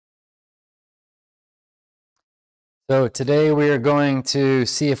So today we are going to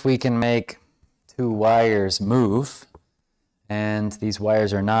see if we can make two wires move. And these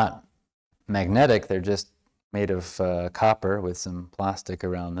wires are not magnetic, they're just made of copper with some plastic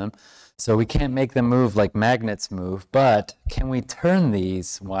around them. So we can't make them move like magnets move, but can we turn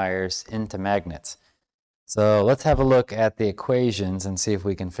these wires into magnets? So let's have a look at the equations and see if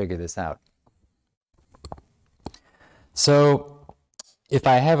we can figure this out. So if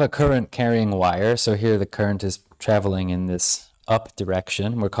I have a current carrying wire, so here the current is traveling in this up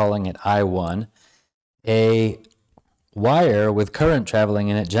direction, we're calling it I1. A wire with current traveling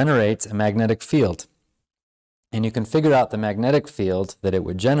in it generates a magnetic field. And you can figure out the magnetic field that it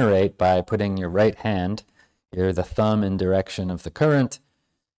would generate by putting your right hand, here the thumb in direction of the current,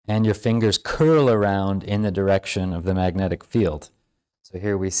 and your fingers curl around in the direction of the magnetic field. So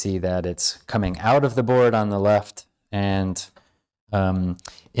here we see that it's coming out of the board on the left and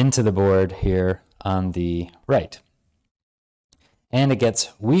into the board here on the right. And it gets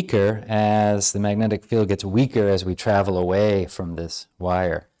weaker as the magnetic field gets weaker as we travel away from this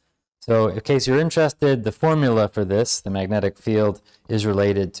wire. So in case you're interested, the formula for this, the magnetic field, is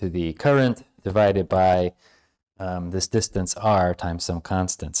related to the current divided by this distance r times some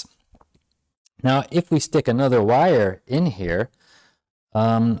constants. Now if we stick another wire in here,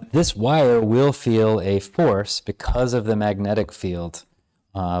 this wire will feel a force because of the magnetic field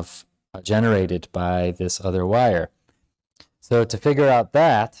generated by this other wire. So to figure out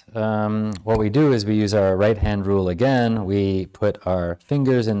that, what we do is we use our right-hand rule again. We put our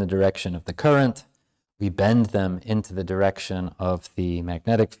fingers in the direction of the current, we bend them into the direction of the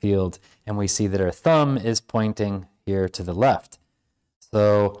magnetic field, and we see that our thumb is pointing here to the left.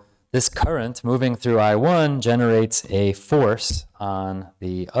 So this current moving through I1 generates a force on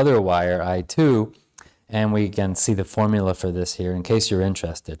the other wire, I2, and we can see the formula for this here in case you're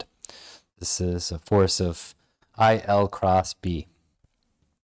interested. This is a force of IL cross B.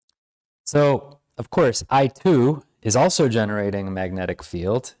 So, of course, I2 is also generating a magnetic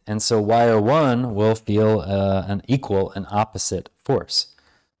field, and so wire 1 will feel an equal and opposite force.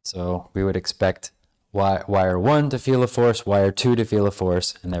 So we would expect wire 1 to feel a force, wire 2 to feel a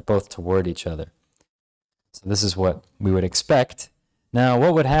force, and they're both toward each other. So this is what we would expect. Now,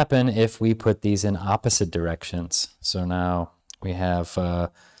 what would happen if we put these in opposite directions? So now we have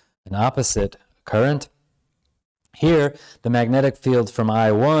an opposite current. Here, the magnetic field from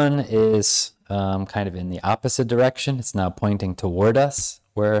I1 is kind of in the opposite direction. It's now pointing toward us,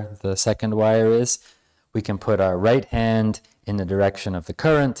 where the second wire is. We can put our right hand in the direction of the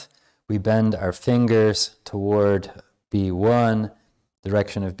current. We bend our fingers toward B1,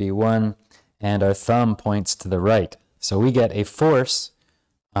 direction of B1, and our thumb points to the right. So we get a force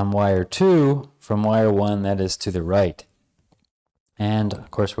on wire 2 from wire 1 that is to the right. And, of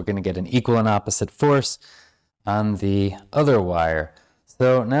course, we're going to get an equal and opposite force on the other wire.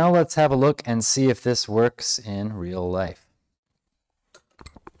 So now let's have a look and see if this works in real life.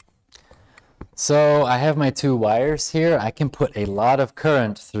 So I have my two wires here. I can put a lot of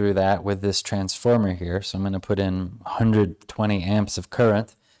current through that with this transformer here. So I'm going to put in 120 amps of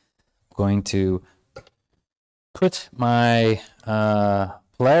current. I'm going to put my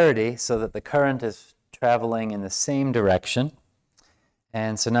polarity so that the current is traveling in the same direction.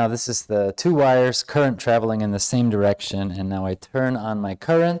 And so now this is the two wires, current traveling in the same direction, and now I turn on my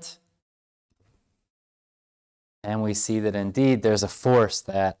current, and we see that indeed there's a force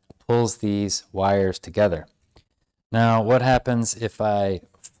that pulls these wires together. Now what happens if I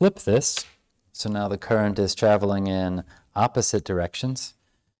flip this? So now the current is traveling in opposite directions,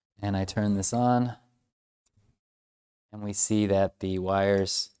 and I turn this on, and we see that the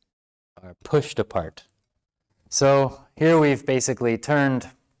wires are pushed apart. So here we've basically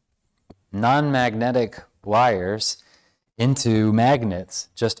turned non-magnetic wires into magnets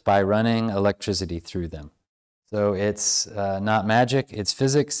just by running electricity through them. So it's not magic, it's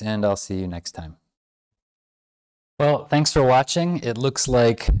physics, and I'll see you next time. Well, thanks for watching. It looks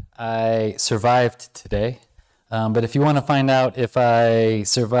like I survived today. But if you want to find out if I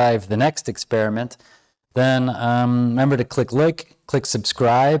survive the next experiment, then remember to click like, click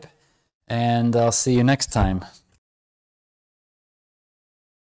subscribe, and I'll see you next time.